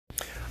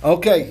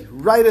Okay,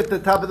 right at the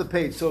top of the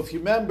page. So if you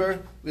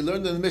remember, we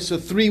learned in the Mishnah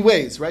 3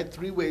 ways, right?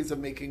 3 ways of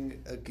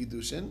making a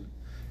Kiddushin.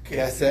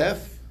 Kesef,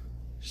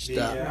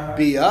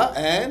 Bia,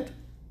 and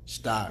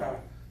Shtar.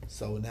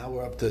 So now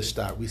we're up to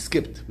Shtar. We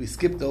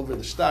skipped over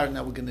the Shtar,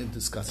 now we're going to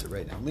discuss it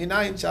right now.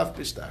 Minayin Shaf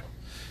B'Shtar.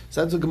 So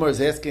that's what Gemara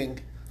is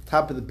asking,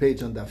 top of the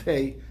page on Daf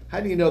Hey,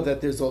 how do you know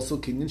that there's also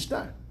Kinyan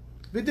Shtar?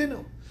 We didn't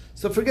know.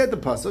 So forget the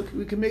pasuk.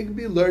 We can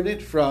maybe learn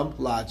it from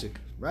logic,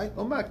 right?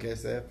 Omar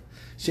kesef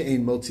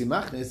she'ein motzi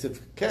machnes. If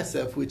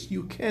kesef, which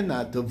you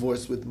cannot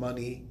divorce with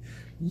money,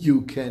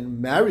 you can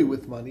marry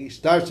with money.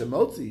 Shtar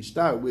shemotzi,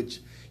 shtar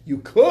which you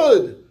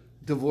could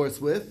divorce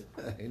with.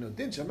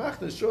 Din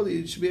shemachnes. Surely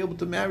you should be able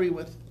to marry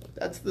with.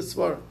 That's the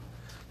svara.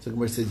 So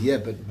Gemara says, yeah,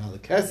 but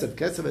kesef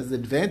has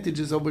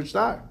advantages over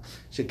shtar.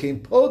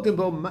 She'kein podim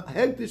bo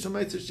hegdish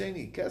u'meitzah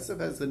sheni. Kesef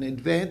has an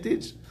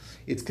advantage.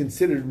 It's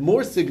considered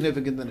more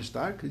significant than a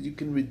shtar because you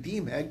can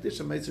redeem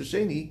hegdish and meiser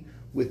sheni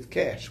with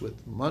cash,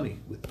 with money,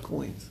 with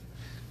coins,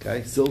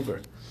 okay,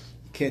 silver.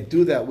 You can't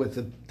do that with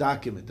a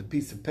document, a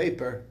piece of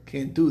paper.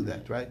 Can't do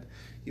that, right?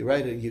 You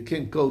write it. You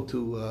can't go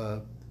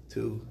to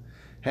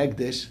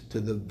hegdish, to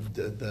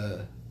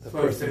the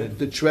person,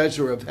 the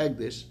treasurer of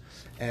hegdish,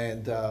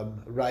 and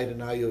write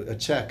a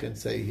check and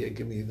say, here,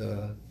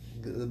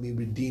 let me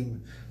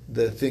redeem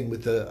the thing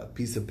with a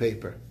piece of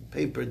paper.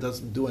 Paper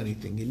doesn't do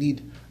anything. You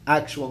need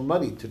actual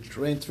money to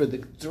transfer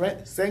the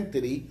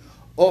sanctity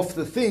off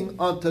the thing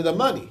onto the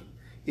money.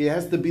 It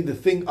has to be the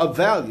thing of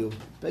value.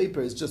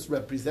 Paper is just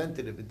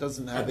representative. It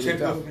doesn't have any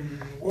value.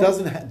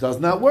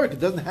 Does not work. It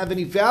doesn't have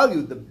any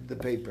value, the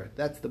paper.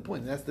 That's the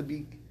point. It has to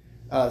be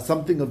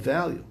something of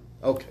value.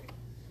 Okay.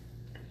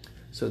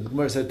 So the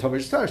Gemara said,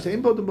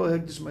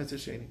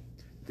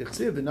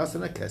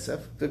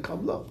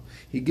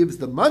 he gives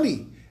the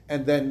money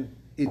and then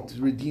it's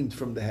redeemed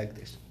from the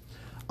hekdesh.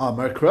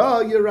 Amar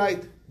Kra, you're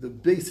right. The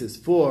basis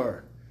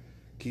for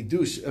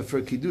Kiddush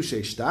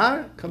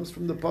Shtar comes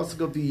from the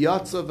pasuk of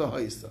V'yatza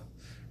v'haisa.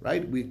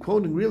 Right? We're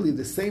quoting really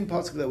the same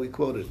pasuk that we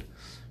quoted.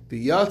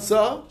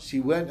 V'yatza, she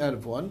went out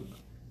of one.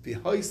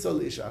 V'haisa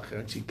l'ish acher,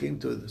 and she came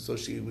to, so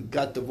she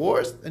got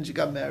divorced and she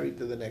got married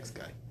to the next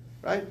guy.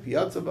 Right?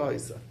 V'yatza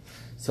v'haisa.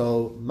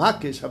 So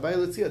Makish Havaya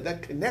L'tzia,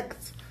 that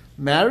connects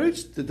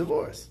marriage to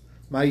divorce.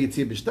 Ma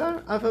yitzia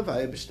b'shtar, av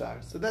havaya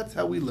b'shtar. So that's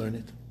how we learn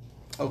it.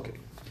 Okay.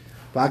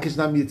 So, every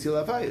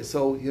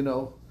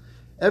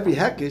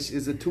hekesh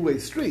is a two-way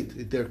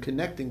street. They're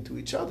connecting to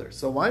each other.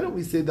 So why don't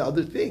we say the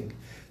other thing?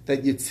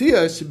 That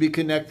Yitzia should be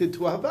connected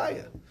to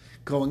Havaya.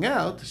 Going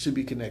out should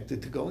be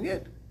connected to going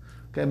in.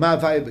 Okay,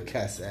 Ma'avaya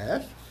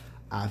b'kasef,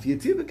 Av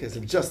Yitzia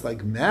b'kasef. Just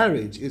like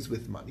marriage is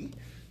with money,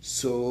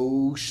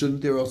 so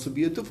shouldn't there also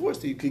be a divorce?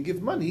 So you could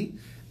give money,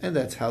 and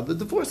that's how the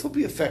divorce will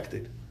be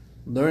affected.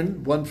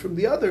 Learn one from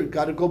the other.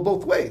 Got to go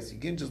both ways. You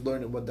can't just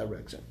learn in one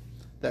direction.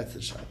 That's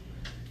the shot.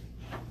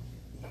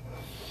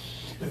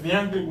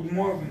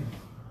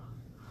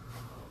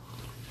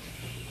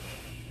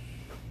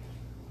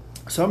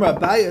 Some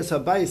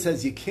Abaye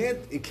says it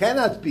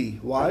cannot be.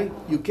 Why?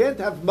 You can't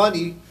have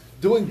money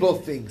doing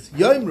both things.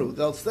 Yoimru,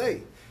 they'll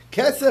say,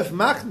 Kesef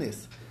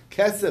machnis,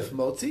 Kesef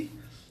motzi.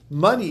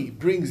 Money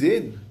brings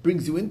you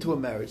into a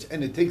marriage,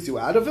 and it takes you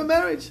out of a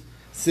marriage.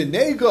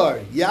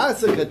 Sinegar,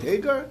 Yasa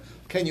Kategar.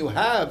 Can you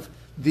have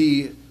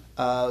the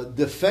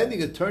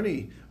defending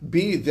attorney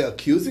be the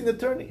accusing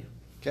attorney?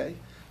 Okay.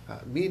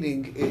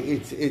 Meaning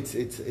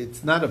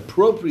it's not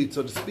appropriate,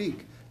 so to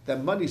speak,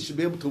 that money should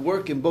be able to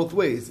work in both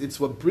ways. It's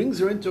what brings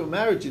her into a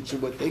marriage. It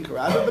should what take her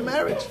out of the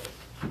marriage.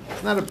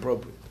 It's not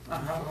appropriate.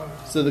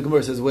 So the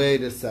Gemara says,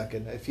 wait a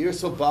second. If you're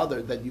so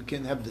bothered that you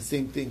can have the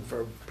same thing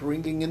for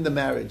bringing in the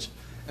marriage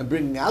and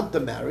bringing out the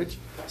marriage,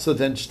 so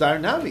then shtar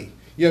nami.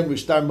 Yom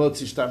shtar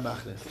motzi shtar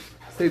machnes.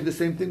 Say the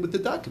same thing with the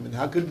document.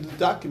 How could the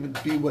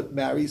document be what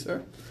marries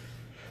her?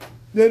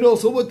 Then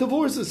also what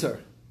divorces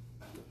her?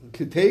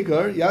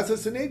 Ketegar,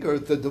 Yasas and Eger,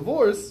 the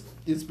divorce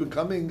is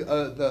becoming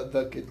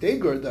the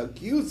Ketegar, the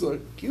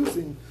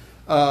accusing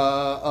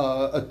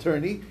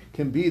attorney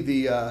can be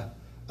the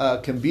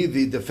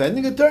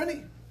defending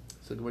attorney.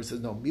 So the Gemara says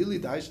no. Mili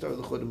d'hashtar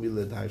l'chod,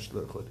 mili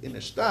d'hashtar l'chod. In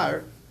a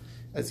shtar,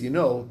 as you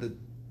know, the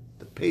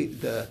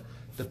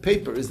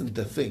paper isn't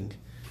the thing;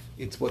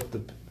 it's what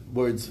the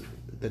words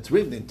that's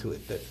written into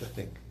it. That's the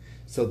thing.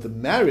 So the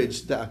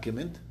marriage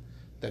document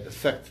that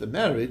affects the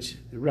marriage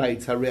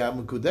writes Harei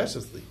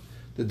Mekudeshesli.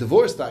 The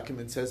divorce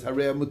document says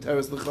Harei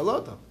Muteres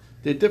L'Chalota.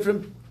 They're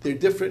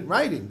different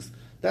writings.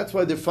 That's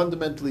why they're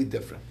fundamentally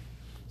different.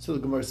 So the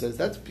Gemara says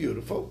that's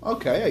beautiful.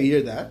 Okay, I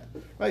hear that.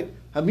 Right?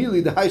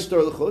 Hamili the high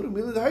shtar l'chod,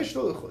 hamili the high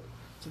shtar l'chod.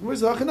 So the Gemara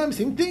says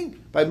same thing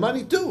by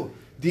money too.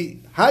 The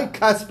high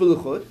kasp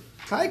l'chod.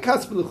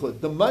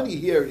 The money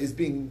here is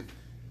being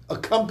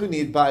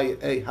accompanied by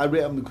a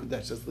Harei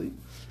Mekudeshesli,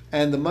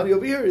 and the money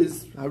over here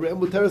is Harei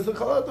Muteres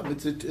L'Chalotam.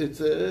 It's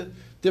a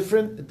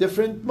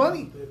different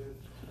money.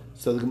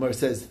 So the Gemara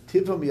says,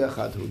 Tivam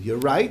Yachadhu, you're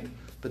right,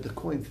 but the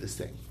coin's the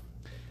same.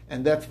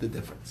 And that's the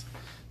difference.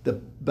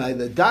 By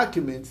the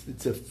documents,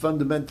 it's a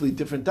fundamentally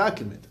different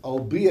document.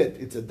 Albeit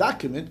it's a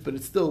document, but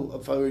it's still a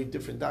very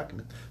different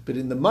document. But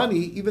in the money,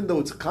 even though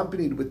it's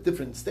accompanied with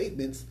different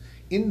statements,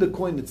 in the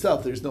coin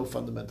itself, there's no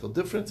fundamental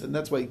difference, and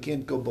that's why you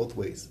can't go both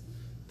ways.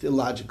 It's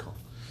illogical.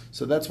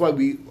 So that's why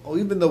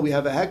even though we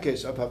have a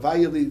hekesh of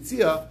havaya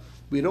liyitzia,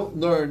 we don't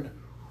learn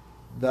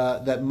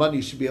that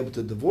money should be able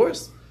to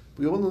divorce.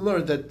 We only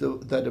learn that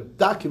a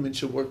document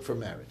should work for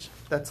marriage.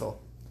 That's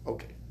all.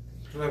 Okay.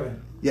 Rebbe,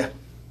 Yeah.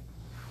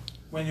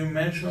 when you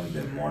mention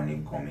the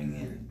money coming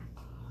in,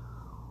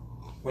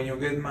 when you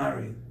get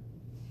married,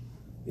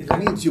 It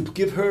means you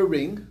give her a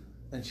ring,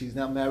 and she's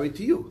now married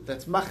to you.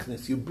 That's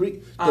machnes. You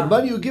bring the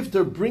money you give to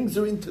her brings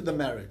her into the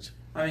marriage.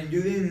 I mean,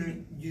 you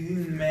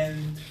didn't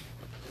mean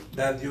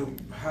that you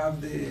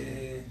have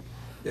the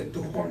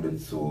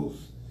 200 souls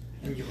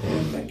and you put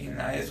it like in an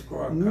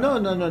escrow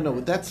account. No.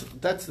 That's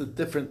a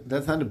different.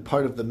 That's not a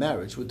part of the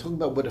marriage. We're talking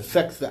about what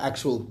affects the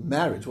actual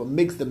marriage. What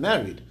makes them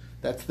married?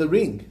 That's the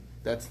ring.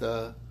 That's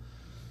the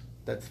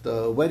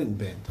wedding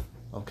band.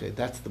 Okay,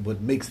 that's what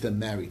makes them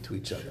married to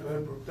each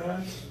other.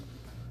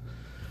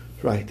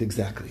 Right,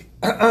 exactly.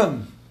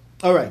 All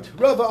right.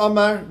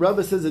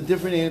 Rava says a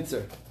different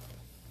answer.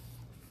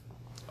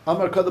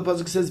 Amar Kadal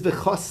Pasuk says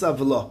v'chosav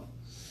lo,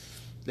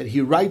 that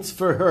he writes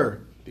for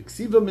her.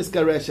 B'ksiva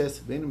miskareshes,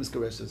 v'einu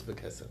miskareshes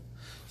v'kesef.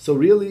 So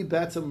really,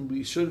 Batsam,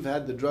 we should have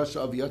had the drasha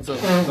of Yatzav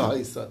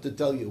v'haisa to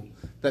tell you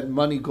that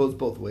money goes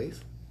both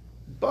ways.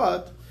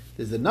 But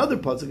there's another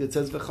pasuk that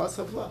says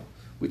v'chosav lo,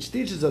 which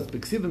teaches us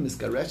b'ksiva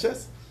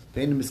miskareshes,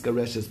 v'einu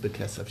miskareshes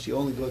v'kesef. She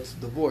only gets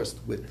divorced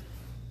with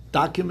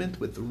document,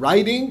 with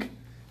writing,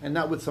 and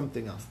not with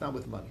something else, not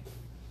with money.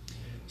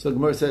 So the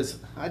Gemara says,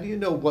 how do you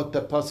know what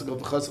the pasuk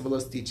of V'chasav lo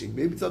is teaching?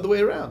 Maybe it's the other way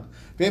around.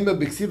 Maybe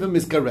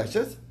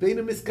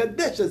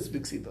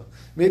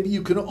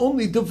you can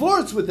only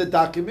divorce with the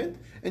document,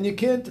 and you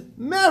can't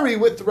marry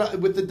with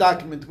the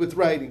document, with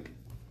writing.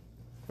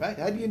 Right?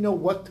 How do you know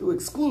what to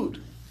exclude?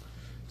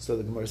 So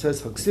the Gemara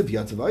says,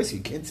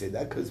 you can't say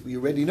that because we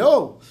already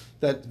know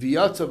that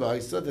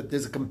that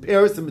there's a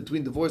comparison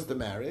between divorce and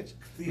marriage.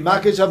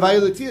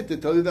 To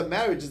tell you that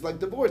marriage is like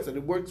divorce and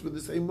it works with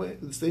the same way,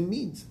 the same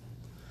means.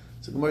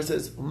 So Gemara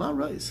says,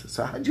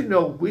 so how do you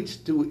know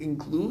which to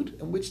include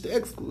and which to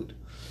exclude?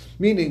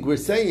 Meaning, we're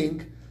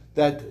saying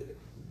that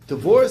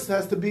divorce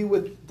has to be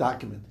with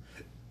document.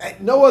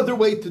 No other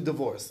way to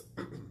divorce.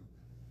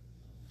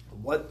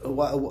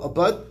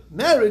 But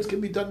marriage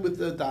can be done with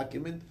the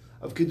document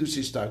of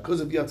Kiddushin Shtar,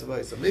 because of Yatzav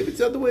Haisa. Maybe it's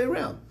the other way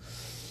around.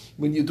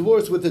 When you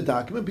divorce with a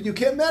document, but you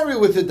can't marry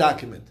with a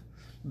document.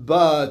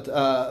 But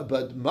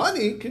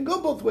money can go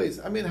both ways.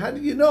 I mean, how do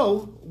you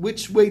know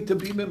which way to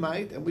be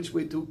memait and which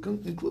way to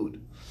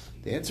include?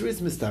 The answer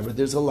is mistaber.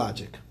 There's a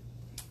logic.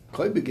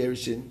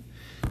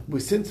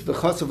 Since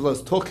V'chasav lo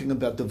is talking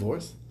about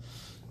divorce,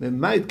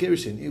 memait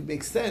gerushin, it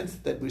makes sense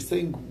that we're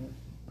saying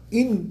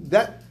in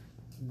that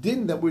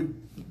din that we're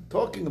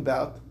talking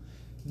about,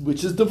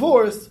 which is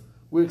divorce,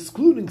 we're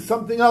excluding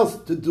something else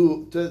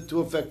to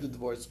affect the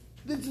divorce.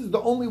 This is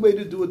the only way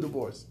to do a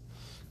divorce.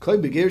 We're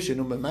in the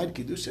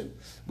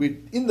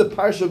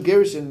parsha of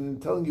Gerushin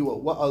telling you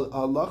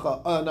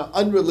an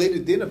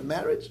unrelated din of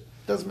marriage.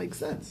 Doesn't make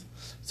sense.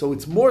 So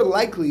it's more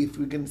likely, if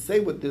we can say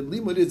what the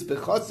limud is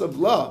v'chasav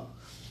lo,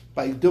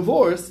 by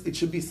divorce, it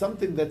should be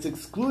something that's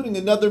excluding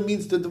another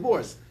means to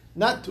divorce,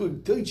 not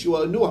to teach you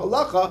a new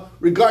halacha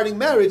regarding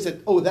marriage.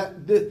 That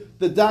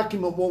the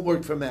document won't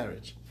work for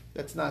marriage.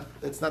 That's not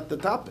the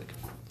topic.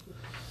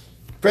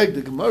 Frag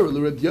the Gemara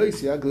l'Reb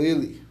Yossi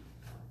Aglili.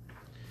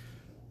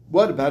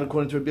 What about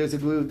according to Rabbi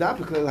Yosef? He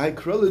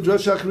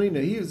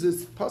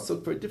uses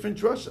pasuk for a different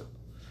drasha.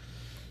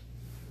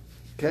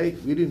 Okay,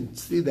 we didn't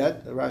see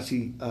that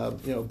Rashi,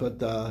 but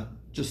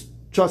just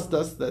trust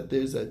us that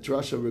there's a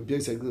drasha Rabbi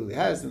Yosef clearly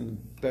has, and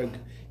he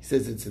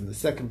says it's in the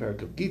second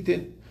parak of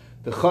Gitin.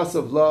 The chas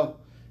of law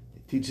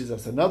teaches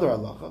us another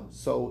halacha,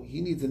 so he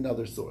needs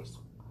another source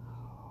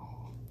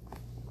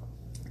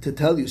to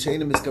tell you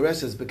Sheina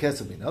Miskareshes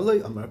Bekesavin.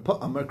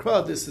 Amar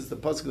Kra, this is the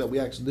pasuk that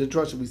the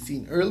drasha we've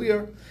seen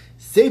earlier.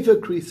 Sefer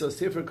Krisa,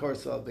 Sefer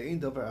Karsa, Ve'in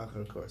Davar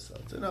Achar Karsa.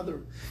 It's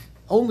another.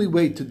 Only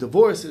way to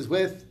divorce is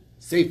with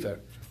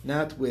Sefer,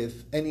 not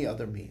with any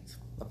other means.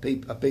 A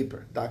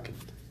paper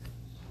document.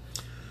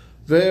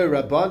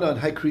 Ve'Rabbanan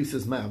Hai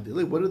Krisas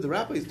Ma'abdili. What do the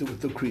rabbis do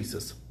with the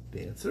Krisas?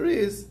 The answer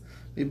is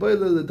they need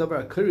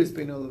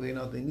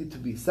to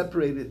be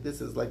separated. This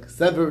is like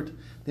severed.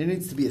 There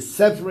needs to be a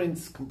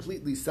severance,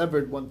 completely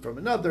severed one from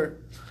another.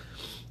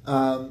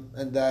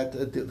 And that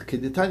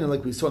Keditanya,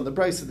 like we saw in the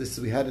Brisa, this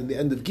we had in the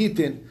end of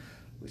Gitin,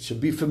 which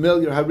should be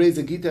familiar.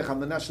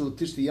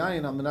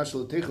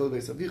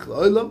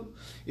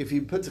 If he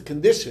puts a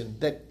condition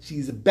that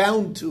she's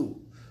bound to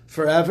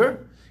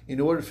forever, in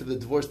order for the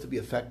divorce to be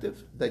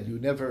effective, that you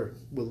never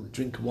will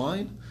drink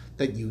wine,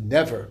 that you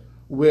never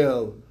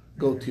will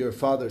go to your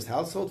father's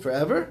household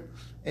forever,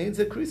 ain't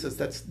a krisos.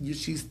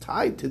 She's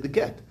tied to the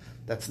get.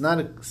 That's not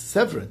a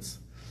severance.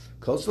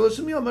 If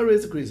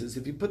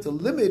he puts a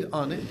limit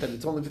on it, that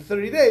it's only for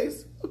 30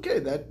 days, okay,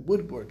 that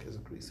would work as a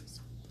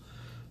krisos.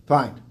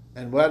 Fine.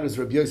 And why does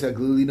Rabbi Yosef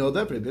Glili know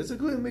that? Rabbi Yosef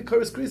Glili,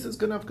 Mikaris Krisis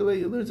Ganaf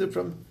he learns it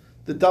from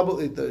the double,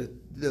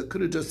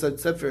 could have just said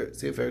Sefer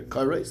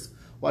Kares.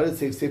 Why did it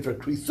say Sefer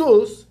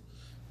Krisus?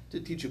 To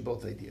teach you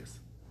both ideas.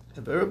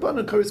 And by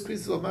Rabbanan Kares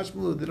Krisus of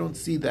Mashmalu, they don't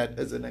see that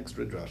as an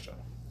extra drasha.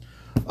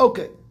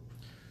 Okay.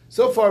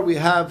 So far we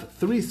have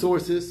three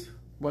sources,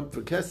 one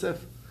for Kesef,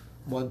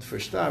 one for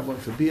Shtar, one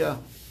for Bia,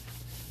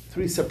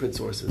 three separate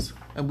sources.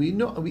 And we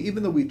know,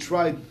 even though we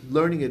tried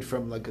learning it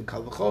from like a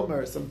Kal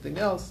V'chomer or something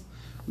else,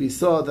 we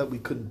saw that we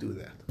couldn't do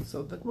that.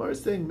 So the Gemara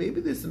is saying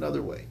maybe there's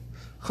another way.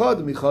 Chad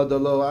michad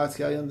lo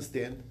ask. I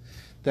understand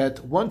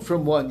that one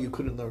from one you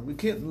couldn't learn. We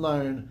can't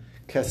learn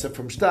Kesef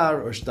from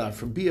Shtar or Shtar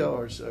from Bia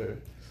or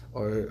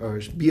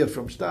Bia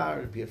from Shtar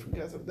or Bia from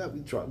Kesef.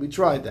 That we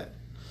tried that.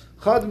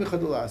 Chad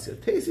michad lo ask.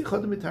 Teisi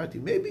chad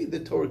mitarti. Maybe the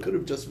Torah could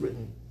have just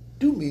written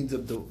two means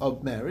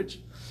of marriage,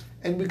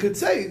 and we could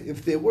say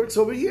if it works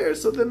over here,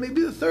 so then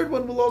maybe the third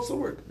one will also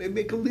work. Maybe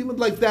make a limit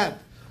like that,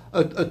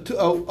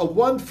 a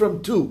one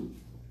from two.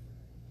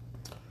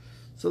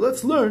 So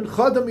let's learn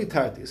Chada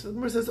Mitarti. So the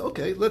Gemara says,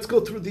 okay, let's go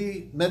through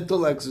the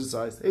mental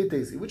exercise. Hey,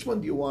 Daisy, which one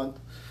do you want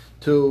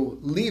to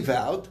leave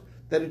out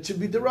that it should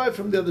be derived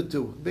from the other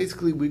two?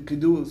 Basically, we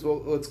could do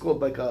what's called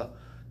like a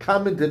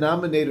common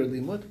denominator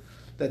limud,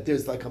 that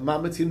there's like a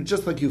mamatz,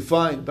 just like you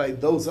find by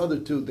those other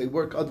two, they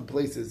work other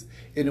places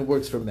and it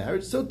works for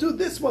marriage. So too,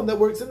 this one that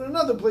works in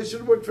another place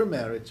should work for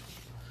marriage.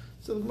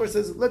 So the Gemara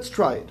says, let's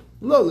try it.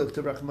 Let's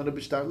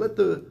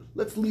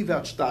leave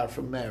out shtar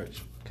from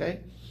marriage.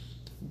 Okay?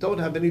 Don't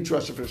have any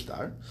drasha for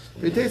shtar.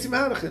 And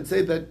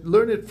say that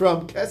learn it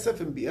from kesef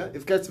and bia.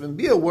 If kesef and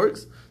bia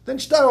works, then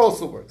shtar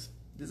also works.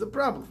 There's a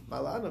problem.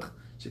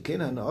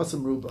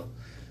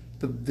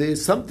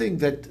 There's something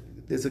that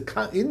there's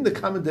in the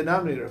common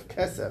denominator of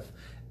kesef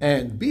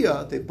and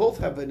bia. They both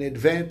have an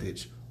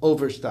advantage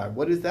over shtar.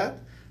 What is that?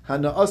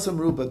 Hana'asam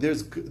ruba.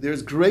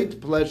 There's great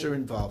pleasure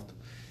involved.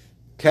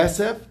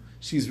 Kesef,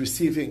 she's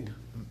receiving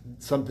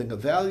something of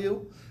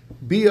value.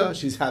 Bia,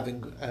 she's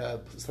having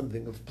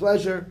something of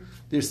pleasure.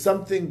 There's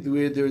something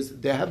where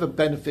they have a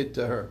benefit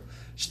to her.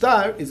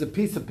 Shtar is a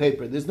piece of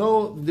paper. There's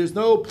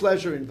no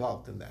pleasure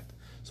involved in that.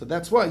 So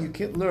that's why you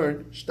can't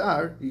learn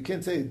shtar. You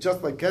can't say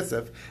just like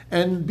kesef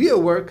and Bia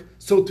work,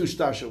 so too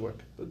shtar should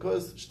work,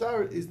 because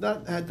shtar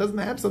doesn't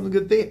have something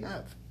that they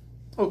have.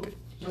 Okay.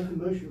 Not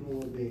emotional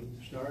would be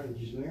shtar and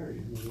just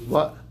married.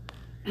 What?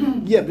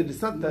 Yeah, but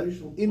it's not that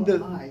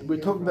we're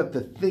talking about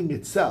the thing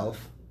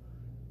itself.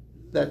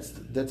 That's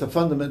a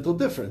fundamental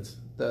difference.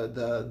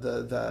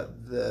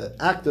 The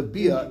act of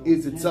bia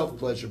is itself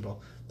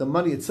pleasurable. The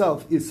money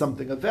itself is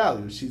something of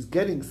value. She's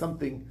getting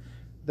something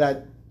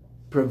that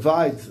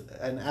provides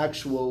an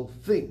actual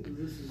thing.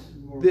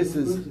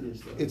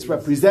 It's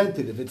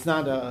representative. It's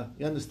not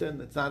you understand?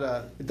 It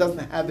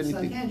doesn't have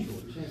anything. It's not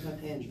tangible. It's not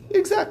tangible.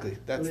 Exactly.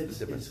 That's the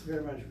difference. It's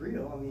very much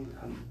real. I mean,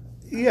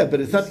 yeah, but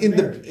it's not in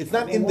the. It's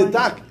not in the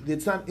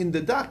It's not in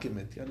the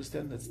document. You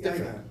understand? That's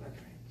different. Okay.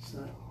 It's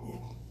not. Yeah.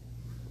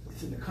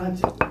 It's in the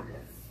concept of it.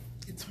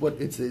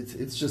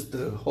 It's just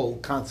the whole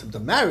concept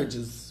of marriage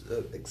is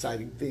an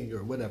exciting thing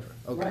or whatever.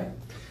 Okay. Right.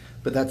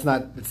 But that's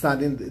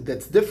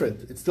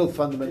different. It's still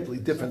fundamentally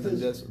different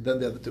than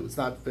the other two. It's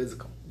not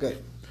physical. Okay.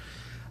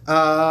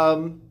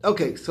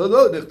 Okay, so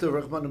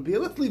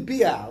let's leave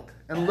Bia out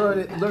and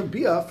learn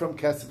Bia from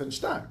Kesef and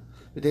Shtar.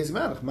 Yeah, but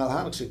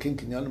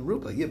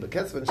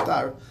Kesef and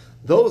Shtar,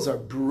 those are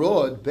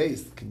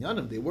broad-based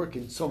kinyanim. They work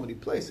in so many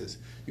places.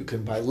 You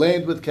can buy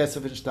land with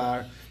Kesef and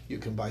Shtar. You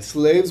can buy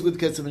slaves with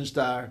Kesef and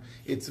Shtar.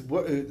 It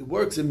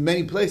works in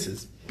many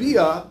places.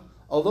 Bia,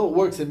 although it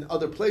works in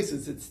other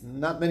places, it's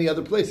not many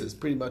other places.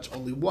 Pretty much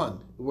only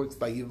one. It works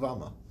by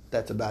Yivama.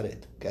 That's about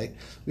it. Okay,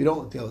 we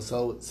don't.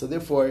 So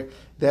therefore,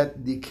 that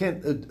you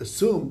can't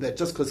assume that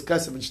just because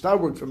Kesef and Shtar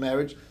work for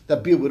marriage,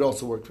 that Bia would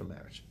also work for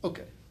marriage.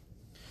 Okay.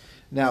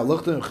 Now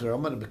look to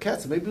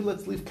Kesef. Maybe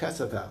let's leave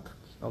Kesef out.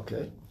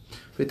 Okay.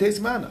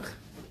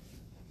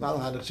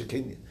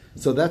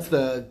 So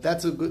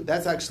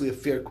that's actually a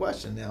fair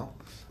question now.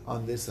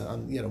 On this,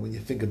 when you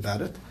think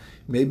about it,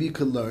 maybe you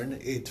could learn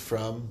it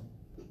from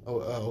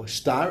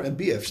Shtar and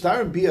Bia. If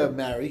Shtar and Bia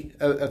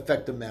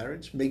affect a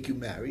marriage, make you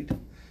married.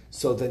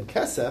 So then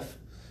Kesef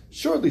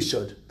surely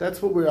should.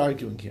 That's what we're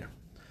arguing here.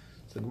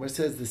 So the Gemara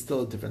says there's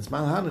still a difference.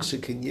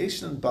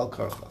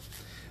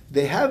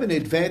 They have an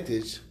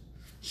advantage.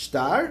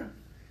 Shtar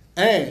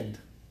and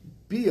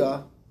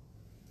Bia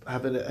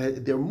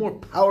they're more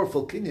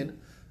powerful kinyan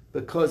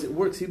because it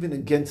works even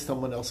against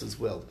someone else's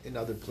will in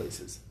other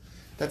places.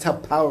 That's how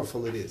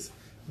powerful it is.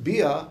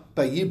 Bia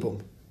by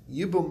Yibum.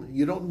 Yibum,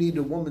 you don't need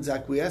a woman's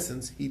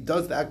acquiescence. He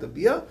does the act of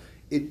Bia,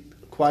 it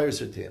acquires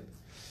her to him.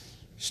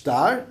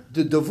 Shtar,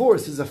 the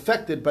divorce is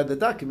affected by the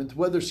document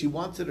whether she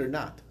wants it or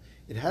not.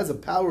 It has a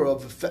power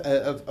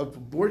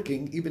of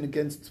working even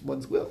against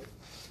one's will.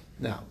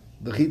 Now,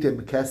 you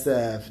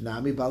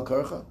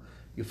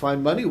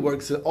find money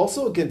works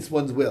also against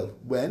one's will.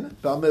 When?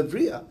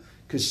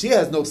 Because she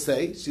has no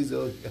say. She's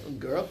a young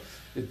girl.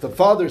 If the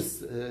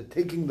father's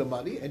taking the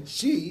money, and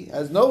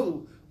she's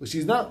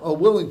not a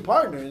willing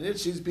partner in it.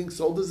 She's being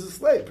sold as a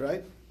slave,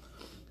 right?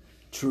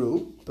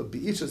 True, but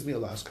Be'ishas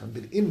Mil Ashkan.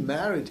 But in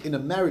a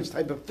marriage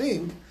type of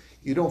thing,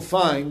 you don't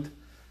find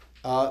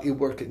it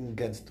working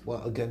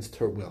against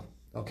her will.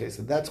 Okay,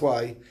 so that's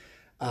why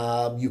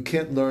you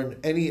can't learn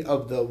any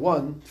of the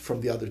one from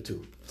the other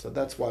two. So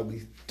that's why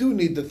we do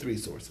need the three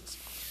sources.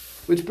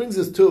 Which brings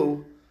us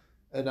to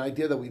an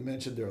idea that we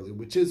mentioned earlier,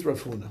 which is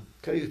Rav Huna.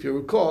 Okay, if you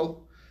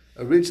recall,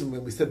 originally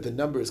when we said the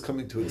number is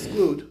coming to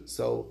exclude,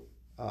 so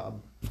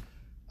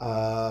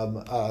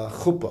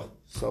Chuppah.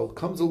 So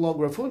comes along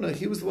Rav Huna,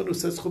 he was the one who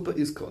says Chuppah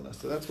is Kona.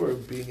 So that's where we're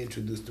being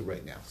introduced to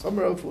right now. Some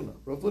Rav Huna.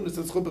 Rav Huna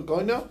says Chuppah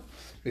Kona,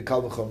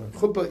 Kal v'chomer.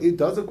 Chuppah, it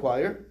does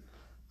acquire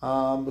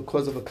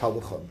because of a Kal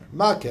v'chomer.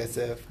 Ma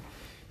kesef,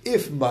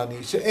 if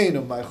money,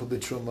 she'eino meichel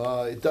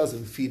b'truma, it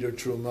doesn't feed her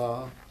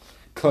truma,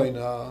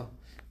 Kona,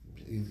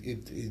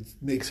 it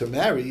makes her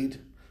married.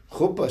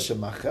 Chuppah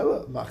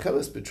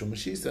she'macheles b'truma,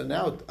 she's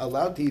now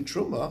allowed to eat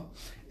truma,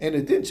 and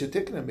it didn't,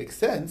 she'tikna, makes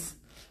sense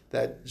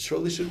that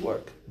surely should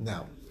work.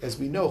 Now, as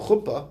we know,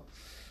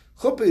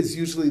 Chuppah is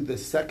usually the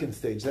second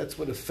stage. That's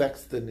what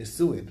affects the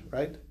Nisuin,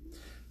 right?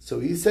 So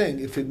he's saying,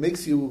 if it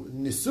makes you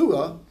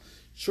Nisua,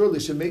 surely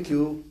it should make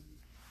you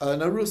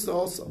an Arusa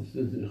also.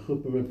 So the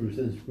Chuppah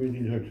represents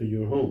bringing her to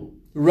your home.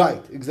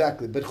 Right,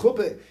 exactly. But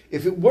Chuppah,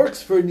 if it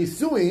works for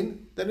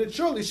Nisuin, then it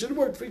surely should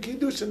work for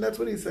Kiddushin. That's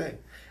what he's saying.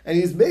 And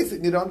he's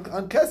basing it on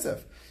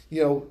Kesef.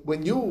 You know,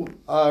 when you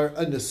are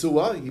a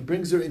Nesua, he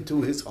brings her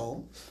into his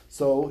home,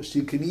 so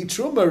she can eat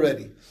Truma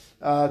already.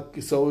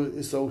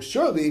 So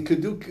surely it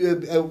could do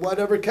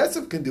whatever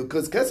Kesef can do,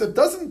 because Kesef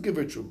doesn't give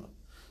her Truma.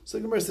 So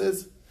the Gemara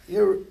says,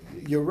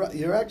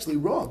 you're actually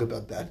wrong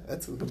about that.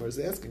 That's what the Gemara is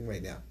asking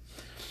right now.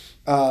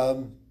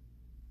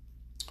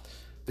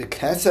 The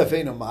Kesef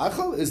eino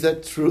machal, is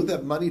that true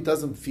that money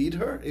doesn't feed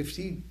her? If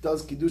she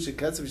does Kiddushin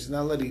Kesef, she's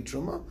not allowed to eat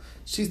Truma?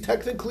 She's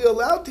technically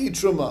allowed to eat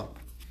Truma.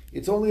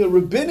 It's only a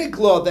rabbinic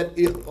law that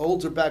it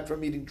holds her back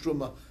from eating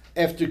truma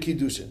after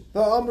kiddushin.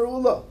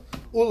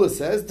 Ula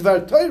says,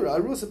 Dvar Torah,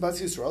 Arusa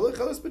Bas Yisrael,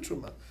 Chalas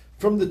B'truma.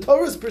 From the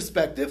Torah's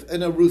perspective,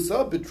 an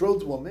Arusa,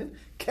 betrothed woman,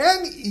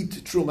 can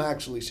eat truma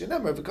actually.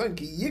 Shenemar v'koin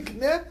ki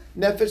yikne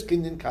nefesh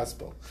kinyan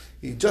kaspo.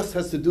 He just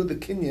has to do the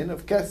kinyan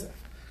of kesef.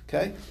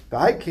 Okay?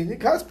 By kinyan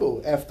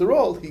kaspo. After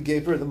all, he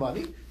gave her the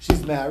money.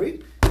 She's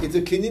married. It's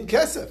a kinyan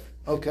kesef.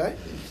 Okay?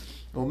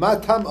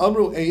 Umatam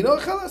amru eino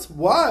chalas.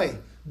 Why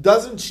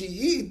doesn't she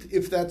eat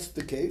if that's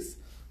the case?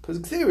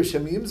 Because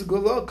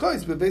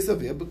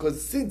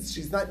since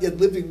she's not yet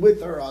living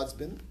with her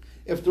husband,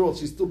 after all,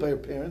 she's still by her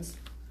parents,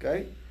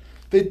 okay?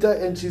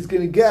 And she's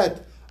going to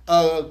get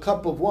a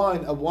cup of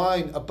wine, a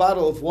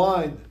bottle of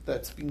wine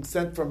that's being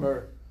sent from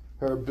her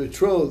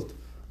betrothed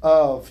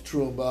of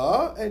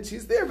Truma, and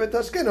she's there,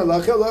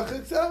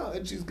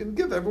 and she's going to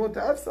give everyone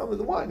to have some of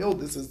the wine. Oh,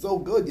 this is so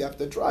good, you have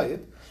to try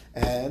it.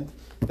 And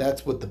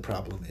that's what the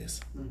problem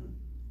is. Mm-hmm.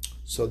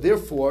 So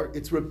therefore,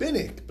 it's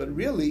rabbinic, but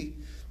really,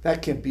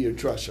 that can't be your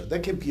drasha.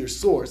 That can't be your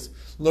source.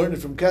 Learn it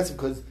from Kesef,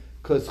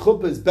 because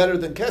Chuppah is better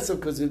than Kesef,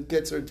 because it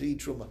gets her to eat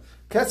Truma.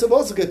 Kesef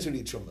also gets her to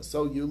eat Truma.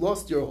 So you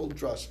lost your whole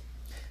drasha.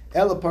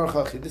 Ela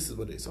parchachi, this is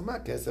what it is. So ma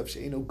Kesef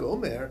she'enu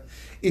gomer,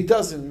 it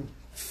doesn't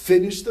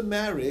finish the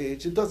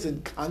marriage, it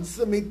doesn't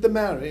consummate the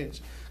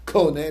marriage.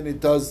 Konen,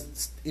 it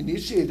does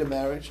initiate the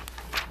marriage,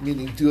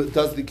 meaning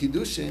does the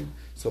Kiddushin.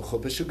 So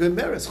Chuppah should go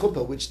meres.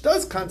 Chuppah, which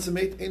does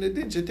consummate, in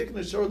adin,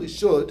 shetikna surely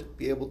should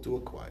be able to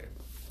acquire.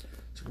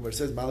 So Gemara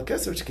says, Mal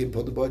Kesef shekim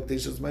podabok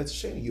deishos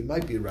ma'aseh. You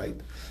might be right,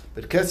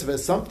 but Kesef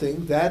has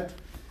something that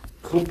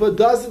Chuppah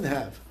doesn't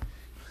have.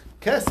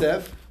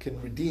 Kesef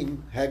can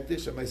redeem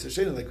Hagdish and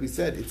ma'aseh. Like we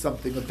said, it's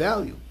something of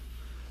value,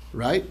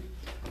 right?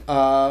 You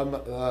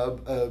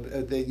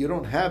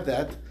don't have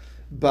that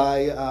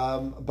by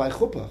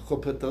Chuppah.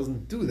 Chuppah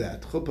doesn't do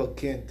that. Chuppah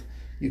can't.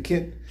 You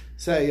can't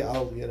say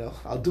I'll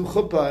do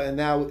chuppah and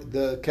now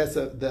the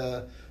kesef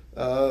the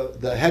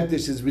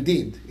hegdish is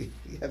redeemed. You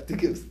have to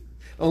give.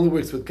 Only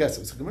works with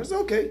kesef. So Gemara says,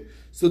 okay,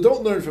 so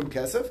don't learn from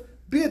kesef.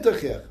 Bia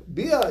tachiach.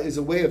 Bia is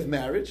a way of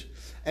marriage,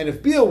 and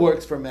if bia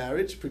works for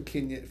marriage for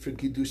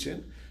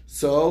kiddushin,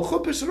 so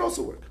chuppah should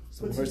also work.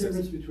 So what's the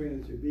difference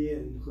between the two, bia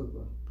and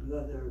chuppah? I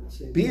thought they were the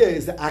same. Bia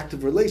is the act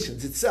of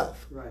relations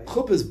itself. Right.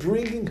 Chuppah is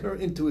bringing her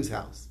into his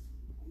house.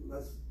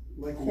 That's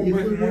like the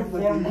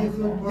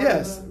yichud.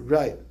 Yes,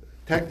 right.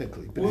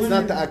 Technically, but it's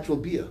not the actual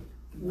bia.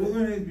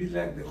 Wouldn't it be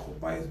like the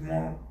chuppah is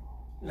more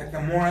like a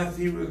more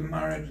serious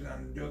marriage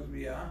than just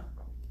bia?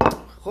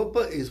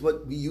 Chuppah is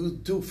what you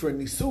do for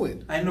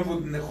nisuin. I know, but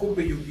in the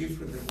chuppah you give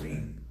her the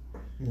ring.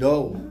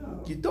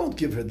 No, you don't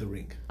give her the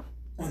ring.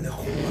 On the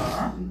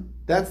chuppah?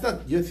 That's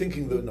not. You're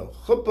thinking the no.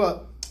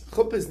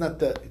 Chuppah is not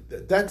the.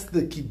 That's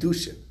the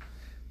kiddushin.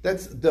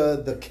 That's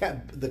the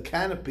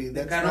canopy.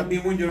 That's canopy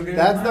when you're getting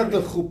That's married.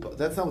 not the chuppah.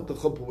 That's not what the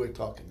chuppah we're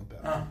talking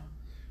about. Ah.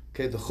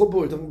 Okay, the chuppah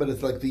we're talking about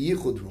is like the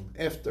yichud room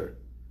after.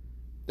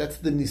 That's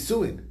the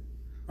nisuin.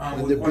 We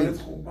call it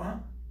chuppah?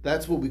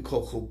 That's what we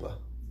call chuppah.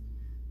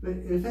 But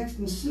it affects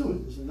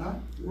Nisuin, does it not?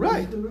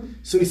 Right.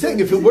 So he's saying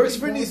if it works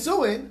for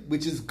nisuin,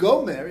 which is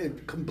gomer,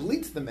 it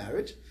completes the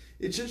marriage,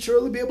 it should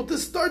surely be able to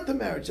start the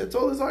marriage. That's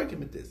all his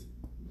argument is.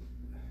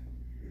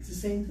 It's the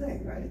same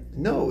thing, right?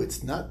 No,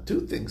 it's not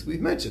two things.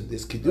 We've mentioned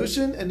there's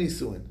Kiddushin and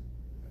Nisuin.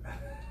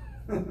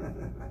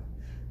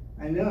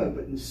 I know,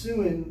 but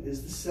Nisuin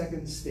is the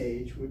second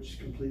stage, which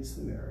completes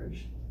the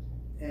marriage.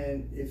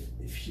 And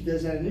if she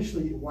does that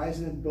initially, why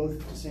isn't it both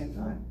at the same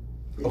time?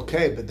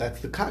 Okay, but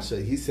that's the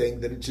kasha. He's saying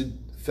that it should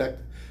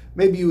affect.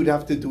 Maybe you would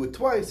have to do it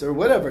twice or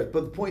whatever.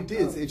 But the point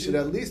is, it should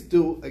at least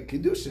do a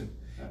Kiddushin.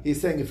 He's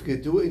saying if you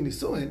could do it in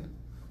Nisuin,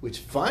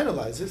 which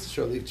finalizes,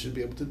 surely it should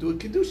be able to do a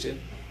Kiddushin,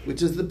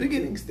 which is the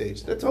beginning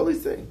stage. That's all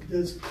he's saying.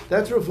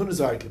 That's Rav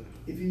Huna's argument.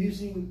 If you're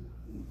using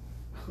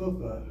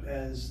Chuppah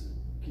as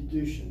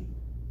Kiddushin,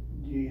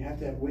 do you have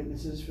to have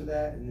witnesses for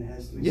that? And it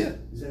has to be,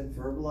 is that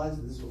verbalized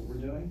that this is what we're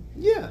doing?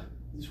 Yeah.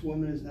 This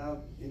woman is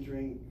now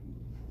entering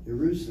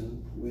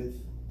Jerusalem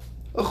with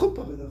a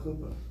chuppah. With a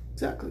chuppah.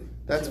 Exactly.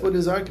 That's what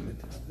his argument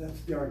is. That's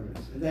the argument.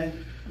 And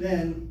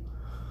then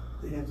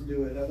they have to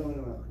do another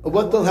one.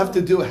 What they'll have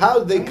to do,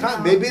 how they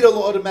can't. Maybe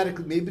it'll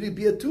automatically. Maybe it'll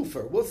be a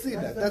twofer. We'll see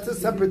that. That's a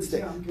separate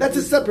state. That's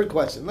a separate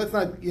question. Let's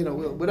not.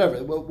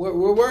 Whatever.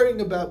 We're worrying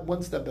about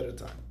one step at a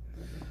time.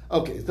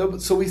 Okay.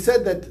 So we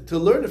said that to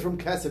learn it from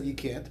Kesef you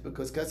can't,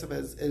 because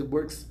Kesef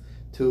works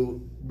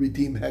to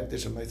redeem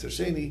Hekdesh and Meiser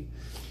Sheni.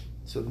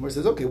 So the Gemara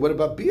says, okay, what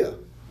about Bia?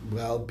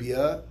 Well,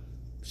 Bia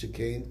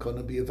Shekain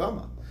Kona Bia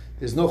Vama.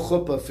 There's no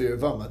chuppah for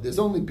Yavama. There's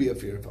only Bia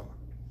for Yavama.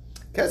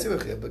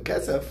 Kesef, but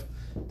Kesef,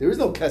 there is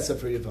no Kesef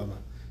for Yavama.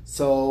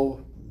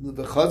 So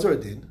the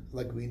Chazar Din,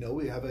 like we know,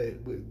 we have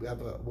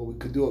we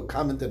could do a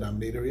common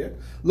denominator here.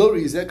 Lo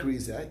Rizek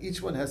Rizeh.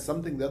 Each one has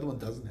something the other one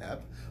doesn't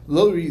have.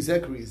 Lo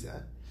Rizek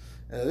Rizeh.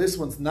 This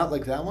one's not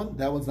like that one.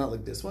 That one's not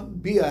like this one.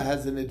 Bia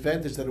has an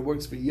advantage that it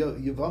works for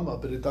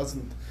Yavama, but it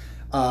doesn't.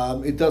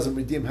 It doesn't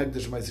redeem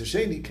Hekdesh Meiser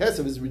Sheni.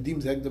 Kesef is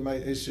redeems Hekdesh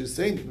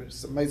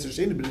Meiser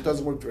Sheni, but it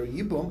doesn't work for a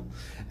Yibum.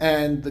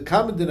 And the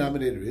common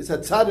denominator is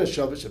Hatzada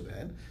Shavash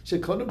Aben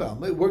Shekona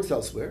Balma. It works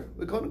elsewhere.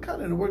 V'Kona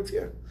Kana, and it works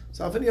here.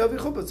 So Afani Avi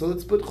Chuppah. So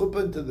let's put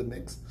Chuppah into the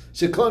mix.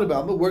 Shekona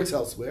Balma works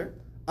elsewhere,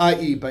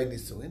 i.e. by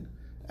Nisuin,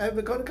 and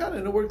V'Kona Kana,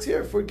 and it works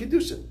here for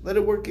Kiddushin. Let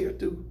it work here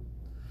too.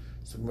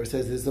 So Gemara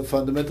says there's a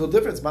fundamental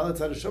difference. Both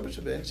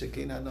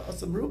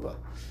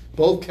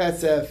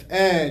Kesef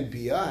and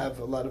Bia have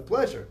a lot of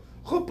pleasure.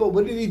 Chuppah,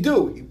 what did he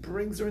do? He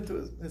brings her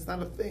into it's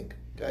not a thing.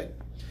 Okay?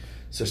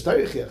 So Shtar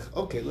Yichiach.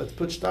 Okay, let's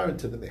put Shtar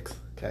into the mix.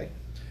 Okay?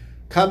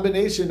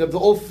 Combination of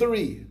all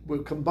three. We're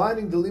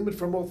combining the limit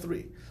from all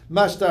three.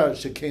 Mashtar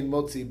Shekain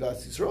Motzi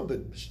Bas Yisrael,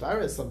 but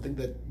Shtar is something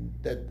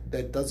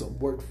that doesn't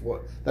work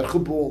for, that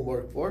Chuppah won't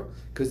work for,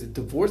 because it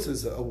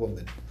divorces a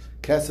woman.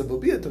 Kesef and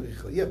Bia,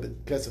 yeah,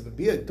 but Kesef and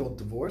Bia don't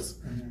divorce.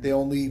 Mm-hmm. They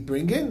only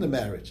bring in the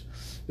marriage.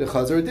 The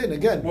Chazar Din,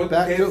 again, what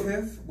back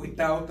Kesef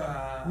without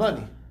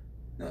money.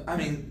 No, I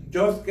mean,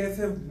 just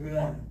Kesef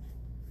one.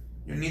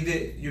 You need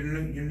a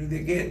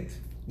get.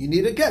 You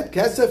need a get.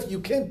 Kesef,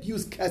 you can't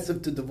use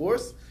Kesef to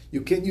divorce.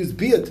 You can't use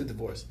Bia to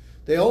divorce.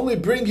 They only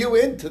bring you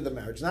into the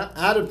marriage, not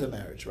out of the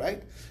marriage,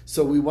 right?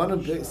 So we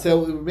want to. So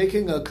we're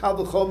making a kal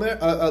v'chomer,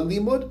 a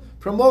limud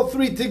from all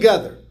three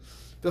together.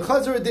 The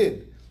Chazar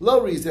Din,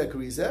 lo rizek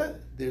rizeh.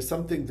 There's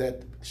something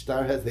that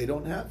Shtar has they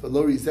don't have.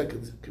 Lo rizek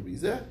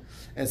rizeh,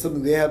 and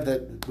something they have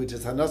that which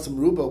is Hanasam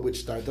Ruba, which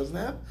Shtar doesn't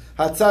have.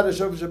 Hatzad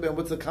Hashav.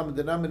 What's the common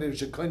denominator?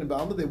 Shekoin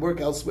Ba'alma. They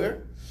work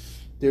elsewhere.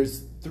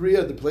 There's three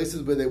other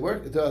places where they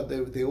work.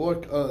 They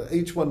work.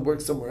 Each one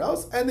works somewhere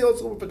else, and they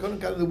also work for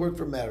konakan. They work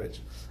for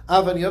marriage.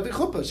 Avan yavi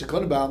chuppah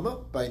shekona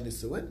ba'alma by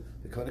nisuin,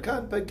 the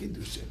konakan by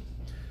kiddushin.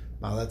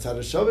 Malatzad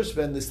hashavish.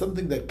 Then there's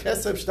something that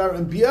Kesef, Shtar,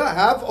 and Bia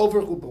have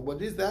over chuppah.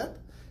 What is that?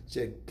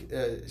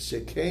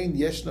 Shekain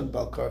yeshnan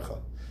bal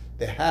karcha.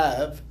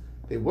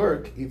 They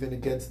work even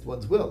against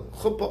one's will.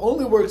 Chuppah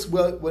only works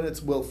well when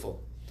it's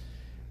willful.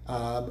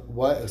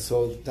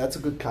 So that's a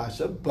good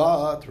kasha,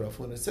 but Rav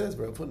Huna says,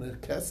 Rav Huna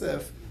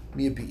Kesef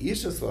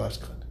mi'bi'isha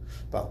slashkan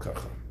bal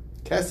karcha.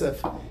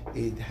 Kesef,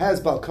 it has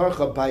bal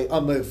karcha by a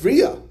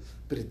mavriya,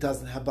 but it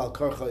doesn't have bal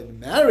karcha in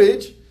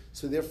marriage,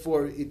 so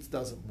therefore it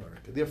doesn't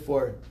work.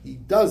 Therefore, he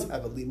does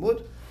have a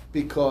limud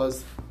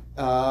because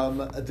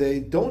they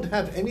don't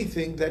have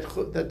anything that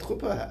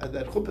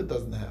Chuppah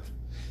doesn't have.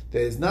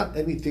 There is not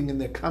anything in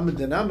the common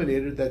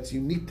denominator that's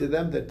unique to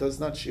them that does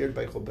not shared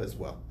by Chuppah as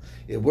well.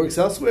 It works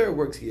elsewhere, it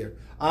works here.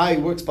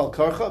 It works bal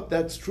karcha.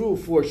 That's true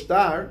for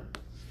Shtar,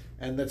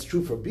 and that's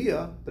true for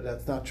Bia, but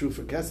that's not true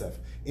for Kesef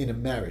in a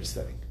marriage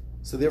setting.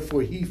 So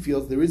therefore, he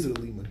feels there is a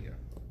limud here.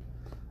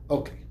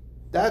 Okay,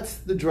 that's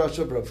the drasha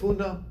of Rav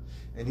Huna,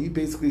 and he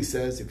basically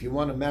says if you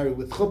want to marry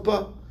with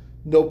Chuppah,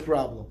 no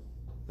problem.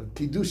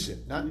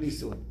 Kiddushin, not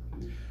Nisuin.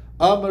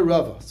 Amar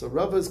Rava. So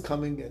Rava is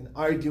coming and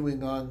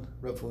arguing on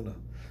Rav Huna.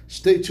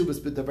 Shtei tshuvas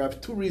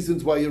b'davar. Two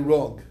reasons why you're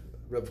wrong,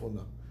 Rav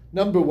Huna.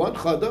 Number one,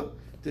 chada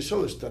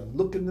t'sholishtan.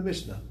 Look in the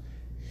Mishnah.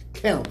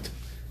 Count.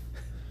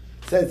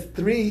 It says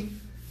three,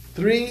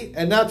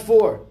 and not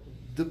four.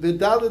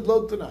 V'dalid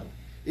lo tanan.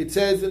 It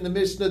says in the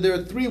Mishnah there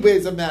are three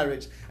ways of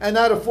marriage, and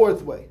not a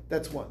fourth way.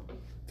 That's one.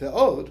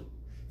 Ve'od.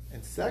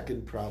 And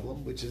second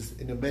problem, which is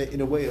in a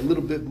way a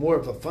little bit more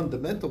of a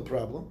fundamental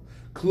problem,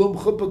 klum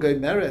chuppah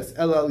geimeres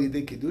el al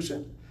yidei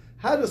kiddushin.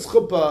 How does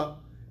chuppah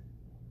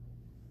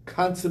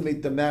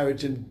consummate the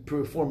marriage and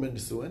perform a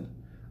nisuin,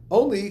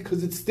 only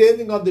because it's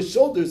standing on the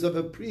shoulders of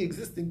a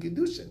pre-existing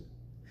Kiddushin.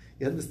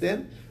 You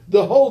understand?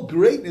 The whole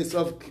greatness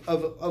of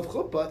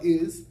Chuppah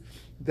is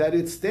that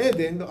it's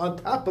standing on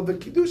top of a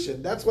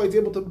Kiddushin. That's why it's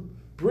able to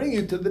bring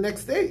you to the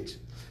next stage.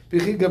 How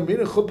do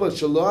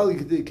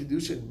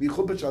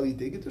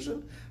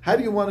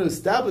you want to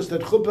establish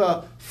that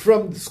Chuppah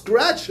from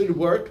scratch should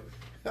work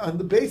on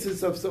the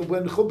basis of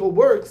when Chuppah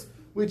works,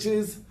 which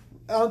is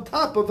on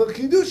top of a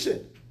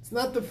Kiddushin? It's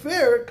not the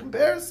fair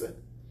comparison.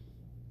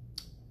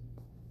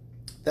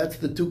 That's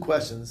the two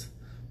questions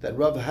that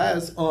Rav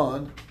has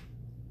on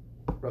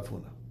Rav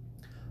Huna.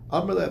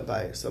 Amar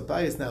le'Abai. So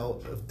Abai is now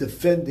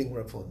defending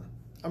Rav Huna.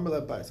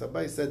 Amar le'Abai. So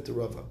Abai said to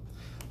Rava,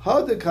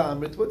 "How the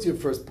kamrit? What's your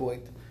first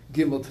point?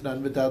 Gimel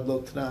tanan v'dad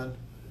lo tanan.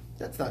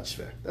 That's not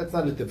shver. That's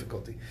not a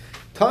difficulty.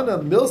 Tana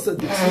milsa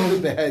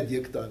d'ksiva behed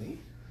yiktani.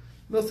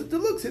 Milsa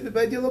d'luksiva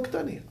behed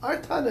yiktani. Our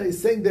Tana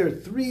is saying there are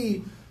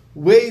three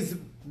ways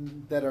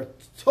that are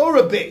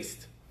Torah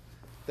based.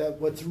 That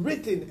what's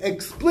written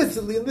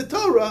explicitly in the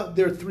Torah,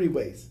 there are three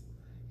ways.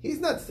 He's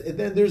not.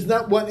 Then there's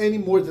not one any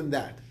more than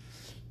that,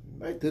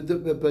 right?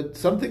 But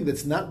something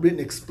that's not written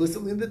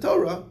explicitly in the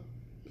Torah,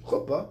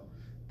 Chuppah.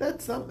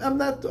 That's I'm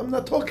not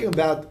talking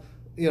about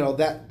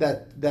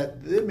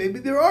that maybe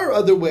there are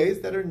other ways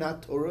that are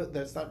not Torah,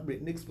 that's not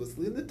written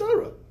explicitly in the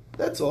Torah.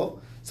 That's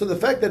all. So the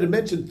fact that it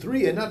mentioned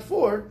 3 and not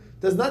 4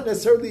 does not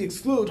necessarily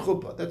exclude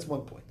Chuppah. That's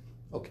one point.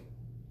 Okay.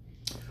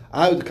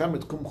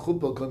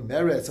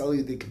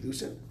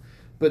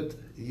 But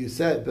you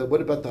said, but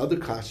what about the other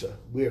kasha,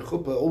 where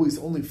Chuppah always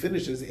only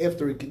finishes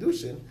after a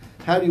Kiddushin?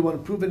 How do you want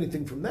to prove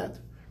anything from that?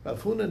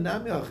 Rav Huna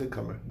nami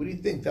hachekamer. What do you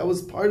think? That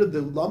was part of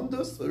the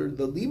lamdus or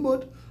the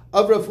limud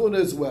of Rav Huna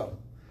as well.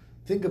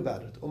 Think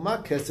about it.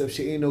 Uma kesef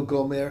she'eno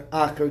gomer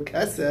acher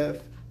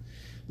kesef.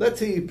 Let's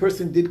say a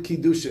person did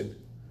Kiddushin.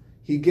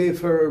 He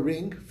gave her a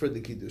ring for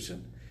the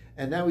Kiddushin.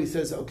 And now he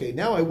says, okay,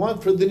 now I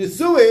want for the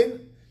Nisuin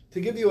to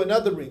give you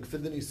another ring for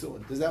the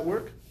Nisuin. Does that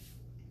work?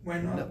 Why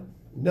not?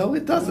 No,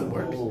 it doesn't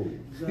work.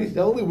 It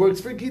only works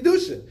for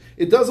Kiddushin.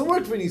 It doesn't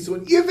work for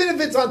Nisuin. Even if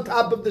it's on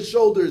top of the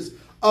shoulders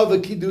of a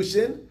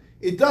Kiddushin,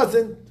 it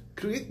doesn't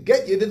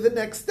get you to the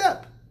next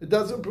step. It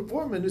doesn't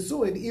perform a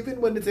Nisuin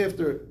even when it's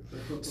after.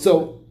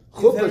 So,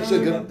 Chuppah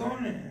should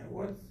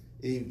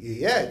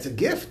yeah, it's a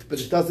gift, but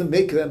it doesn't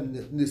make them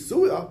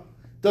Nisuya,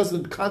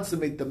 doesn't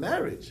consummate the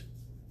marriage.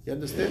 You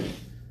understand?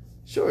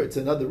 Sure, it's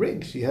another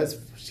ring. She has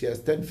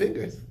 10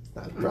 fingers. It's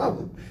not a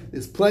problem.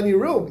 There's plenty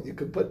of room. You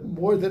could put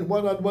more than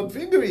one on one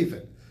finger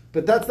even.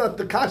 But that's not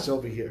the kasha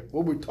over here.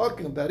 What we're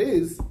talking about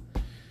is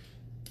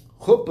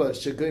Chuppah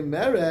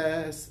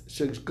shegoimeres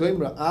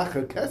shegoimra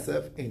acher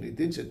kesef ein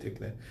edin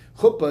shetikne.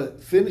 Chuppah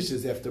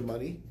finishes after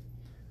money,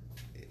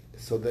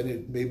 so then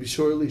it maybe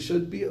surely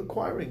should be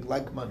acquiring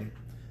like money.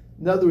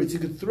 In other words, you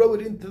could throw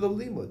it into the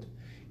limud.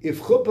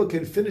 If Chuppah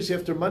can finish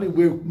after money,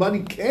 where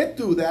money can't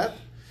do that,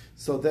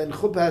 so then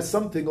Chuppah has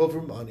something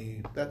over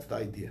money. That's the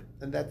idea,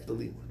 and that's the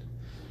limud.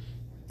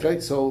 Okay,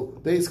 so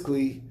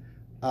basically,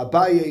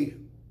 Abaye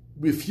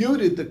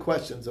refuted the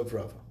questions of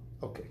Rava.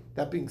 Okay,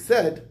 that being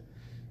said,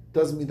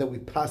 doesn't mean that we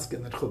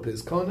paskin that Chuppah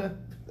is kona.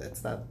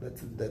 That's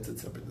a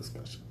separate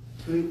discussion.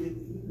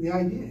 The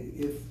idea,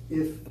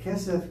 if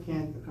Kesef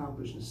can't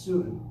accomplish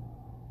Nisuin,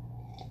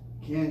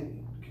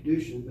 can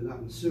Kiddushin but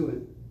not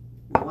Nisuin,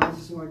 why is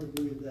it so hard to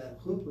believe that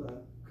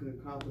Chuppah could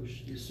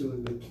accomplish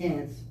Nisuin but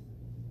can't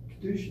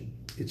Kiddushin?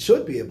 It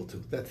should be able to.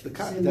 That's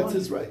that's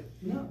his right.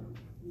 No,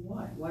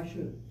 why? Why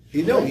should it?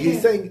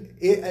 He's saying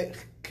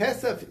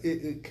Kesef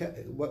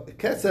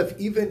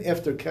even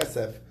after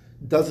Kesef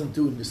doesn't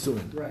do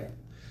Nisuin. Right.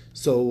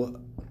 So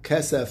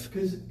Kesef,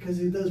 because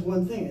it does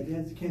one thing,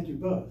 it can't do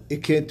both.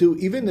 It can't do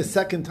even the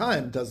second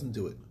time doesn't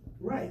do it.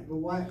 Right, but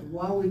why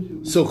would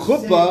you? So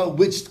Chuppah,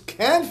 which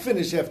can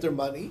finish after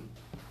money,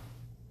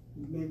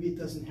 maybe it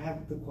doesn't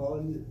have the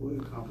quality that would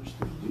accomplish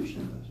the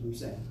Kiddushin. That's what I'm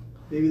saying.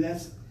 Maybe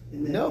that's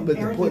in the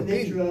inherent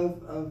nature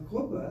of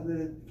Chuppah that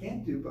it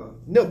can't do both.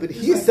 No, but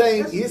he's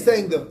saying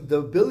the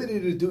ability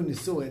to do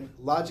Nisuin,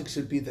 logic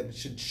should be that it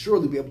should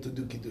surely be able to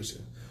do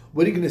Kiddushin.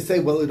 What are you going to say?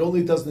 Well, it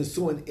only does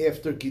Nisuin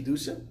after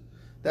Kiddushin?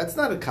 That's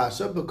not a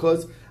kasha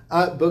because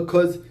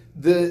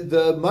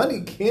the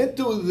money can't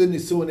do the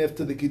Nisuin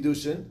after the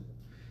Kiddushin,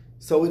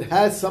 so it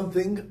has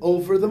something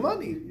over the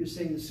money. You're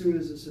saying Nisuin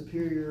is a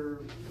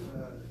superior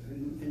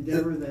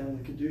endeavor than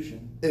the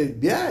Kiddushin?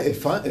 It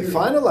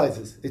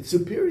finalizes. It's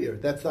superior.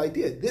 That's the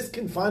idea. This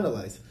can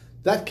finalize.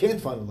 That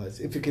can't finalize.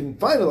 If it can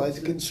finalize,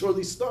 it can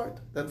surely start.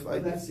 That's the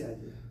idea. That's the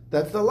idea.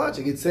 That's the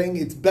logic. It's saying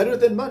it's better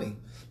than money.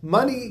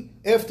 Money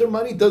after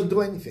money doesn't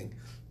do anything.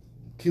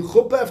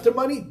 Chuppah after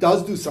money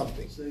does do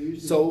something.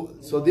 So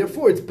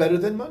therefore it's better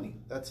than money.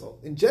 That's all.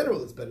 In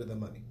general, it's better than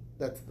money.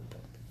 That's the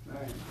point. All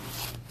right.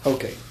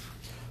 Okay.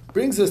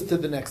 Brings us to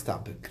the next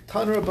topic.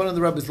 Tana Rabbanan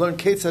the rabbis learn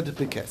Ketzad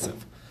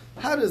Kesef.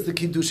 How does the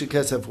Kiddushin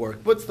Kesef work?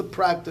 What's the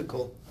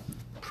practical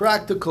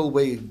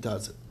way he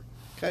does it?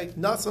 Okay.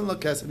 Nasan la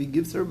Kesef, he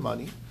gives her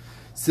money,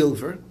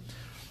 silver.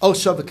 O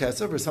shava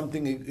kesef, or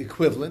something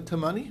equivalent to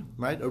money,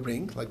 right? A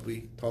ring, like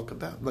we talk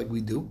about, like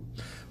we do.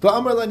 But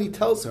Amar he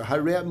tells her,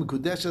 Hareat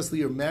mekudeshesli,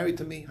 you're married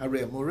to me.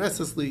 Hareat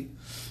moresesli,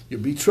 you're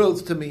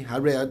betrothed to me.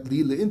 Hareat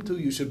lila into,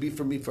 you should be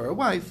for me for a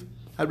wife.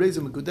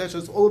 Harezim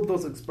mekudeshes, all of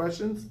those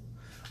expressions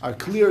are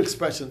clear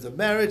expressions of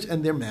marriage,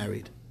 and they're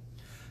married.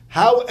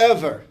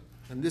 However,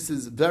 and this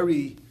is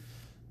very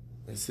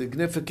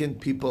significant,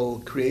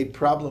 people create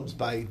problems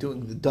by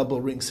doing the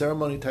double ring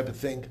ceremony type of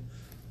thing.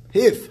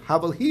 If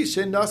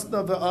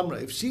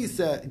she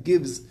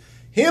gives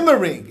him a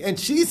ring and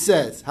she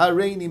says,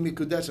 Hareini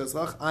mikudeshas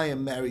lach, I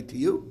am married to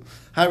you.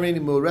 Hareini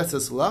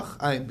moresas lach,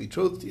 I am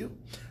betrothed to you.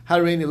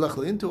 Hareini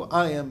lach into,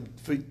 I am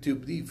to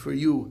be for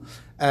you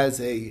as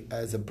a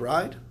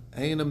bride.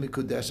 Haina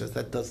mikudeshas,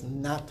 that does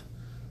not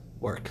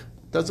work.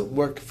 It doesn't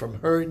work from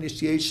her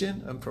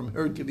initiation and from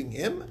her giving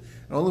him.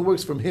 It only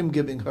works from him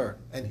giving her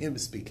and him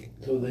speaking.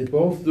 So they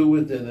both do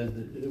it,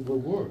 and it will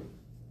work.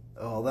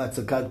 Oh, that's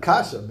a God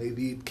kasha.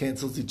 Maybe it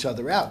cancels each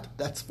other out.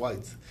 That's why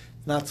it's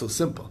not so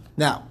simple.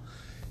 Now,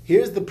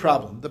 here's the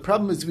problem. The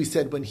problem is, we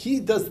said, when he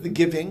does the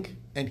giving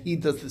and he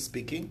does the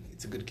speaking,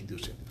 it's a good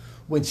Kiddushin.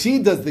 When she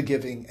does the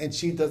giving and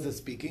she does the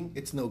speaking,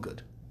 it's no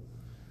good.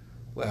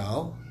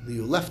 Well,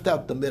 you left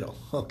out the middle,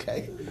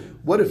 okay?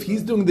 What if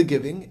he's doing the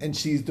giving and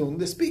she's doing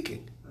the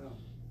speaking?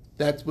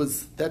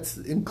 That's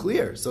in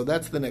clear. So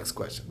that's the next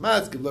question.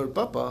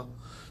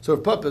 So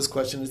Rav Papa's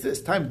question is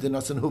this: time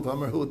nasan hu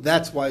v'amar hu.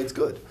 That's why it's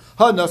good.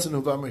 Ha nasan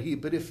hu v'amar hi.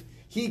 But if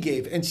he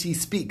gave and she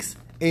speaks,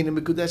 it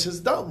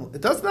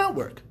does not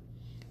work.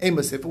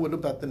 What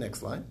about the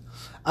next line?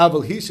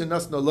 Aval hi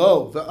shenasna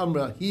lo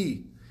v'amra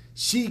hi.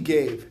 She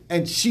gave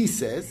and she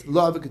says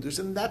lo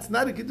v'kedushin. That's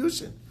not a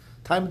kedushin.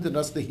 Time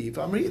nasna hi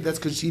v'amar hi. That's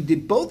because she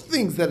did both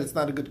things that it's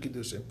not a good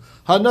kedushin.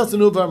 Ha nasan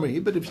hu v'amar hi.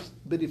 But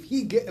if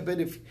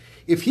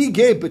he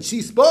gave but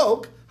she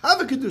spoke, have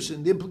a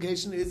Kiddushin. The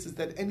implication is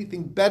that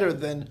anything better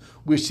than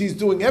where she's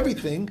doing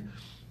everything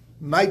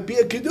might be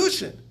a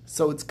Kiddushin.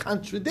 So it's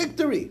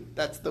contradictory.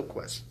 That's the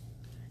question.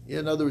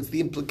 In other words, the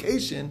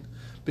implication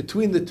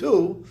between the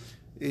two,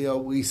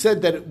 we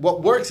said that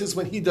what works is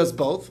when he does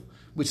both,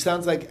 which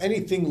sounds like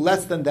anything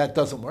less than that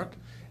doesn't work.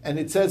 And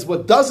it says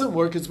what doesn't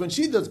work is when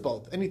she does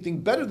both. Anything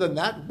better than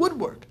that would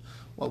work.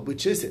 Well,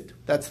 which is it?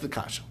 That's the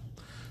kasha.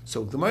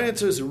 So the Gemara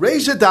answer is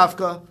Reisha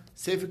Dafka,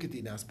 Sefer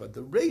Kedinas, but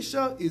the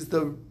Reisha is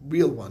the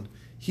real one.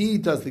 He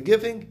does the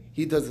giving,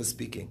 he does the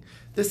speaking.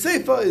 The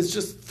Sefer is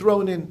just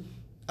thrown in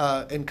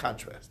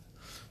contrast.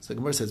 So the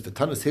Gemara says,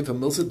 V'tana Sefer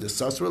Milsa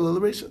Desasra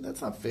Reisha.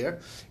 That's not fair.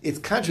 It's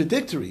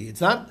contradictory.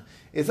 It's not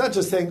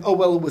just saying, oh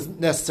well, it was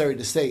necessary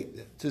to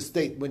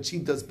state when she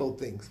does both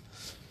things.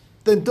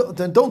 Then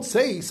don't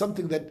say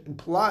something that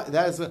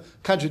has a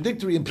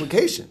contradictory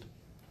implication.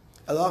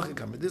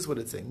 This is what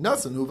it's saying.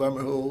 Nasan hu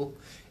v'amar hu.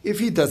 If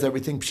he does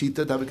everything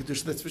pshita,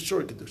 that's for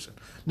sure kedushin.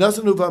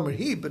 Nasan hu v'amar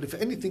hi. But if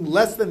anything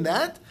less than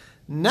that,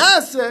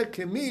 nasa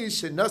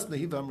kemish nasna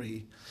hi v'amar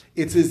hi.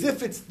 It's as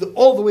if it's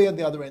all the way on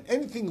the other end.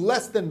 Anything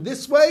less than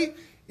this way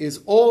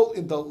is all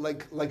in the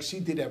like she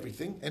did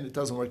everything, and it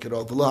doesn't work at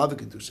all. V'lo hava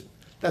kedushin.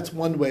 That's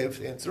one way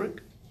of answering.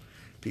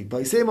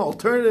 By same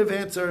alternative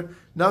answer,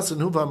 nasan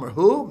hu v'amar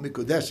hu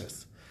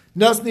mikudeshes.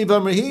 Nasni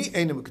v'amar hi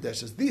eina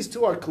mikudeshes. These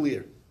two are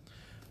clear.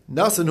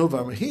 Nasan hu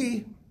v'amar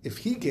hi, if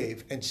he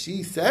gave and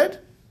she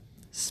said,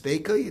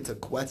 Speika, it's a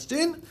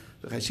question,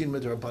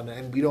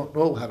 and we don't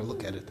know how to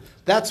look at it.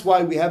 That's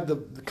why we have the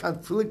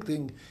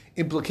conflicting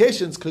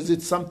implications, because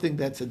it's something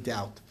that's a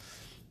doubt.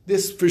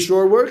 This for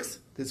sure works,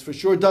 this for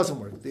sure doesn't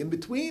work. The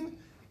in-between,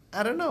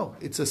 I don't know.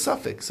 It's a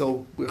suffix.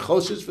 So we're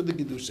choshesh for the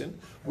Kiddushin.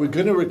 We're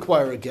going to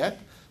require a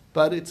get,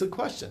 but it's a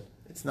question.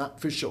 It's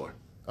not for sure.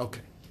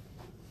 Okay.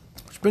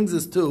 Which brings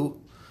us to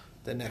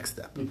the next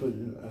step. Because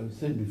I was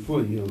saying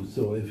before,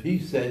 so if he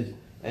says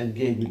and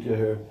gave it to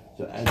her,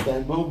 so at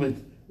that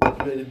moment, it's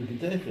ready to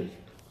be.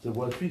 So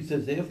what she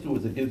says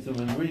afterwards, it gives him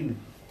a ring,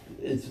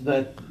 it's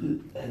not,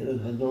 it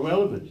has no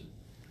relevance.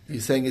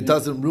 You're saying it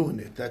doesn't ruin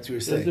it. That's what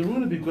you're saying. It doesn't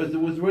ruin it because it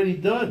was already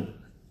done.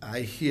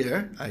 I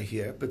hear.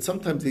 But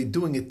sometimes they're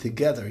doing it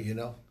together,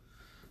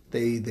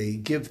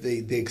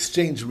 They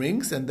exchange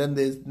rings and then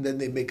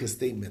they make a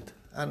statement.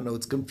 I don't know,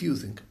 it's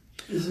confusing.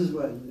 This is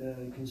what,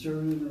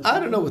 conservative? I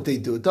don't know what they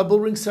do. A double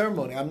ring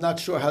ceremony. I'm not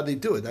sure how they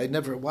do it. I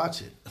never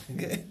watch it.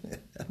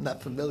 I'm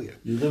not familiar.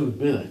 You've never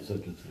been at such a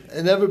thing.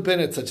 I've never been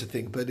at such a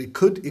thing, but it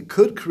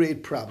could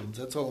create problems.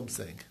 That's all I'm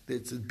saying.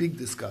 It's a big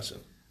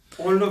discussion.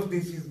 All of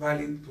this is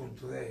valid to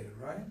today,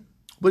 right?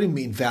 What do you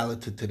mean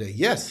valid to today?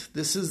 Yes,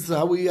 this is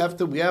how we have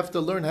to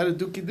learn how to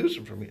do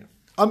Kiddushin from here.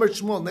 Amar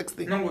Shmuel, next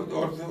thing. No, but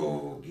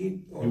also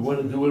you want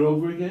to do it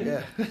over again?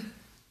 Yeah.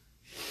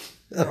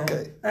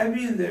 Okay. I've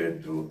been there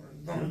too.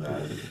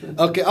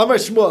 Okay, Amar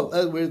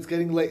Shmuel, where it's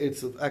getting late.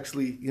 It's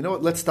actually, you know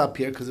what? Let's stop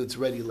here because it's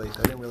already late.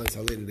 I didn't realize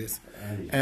how late it is.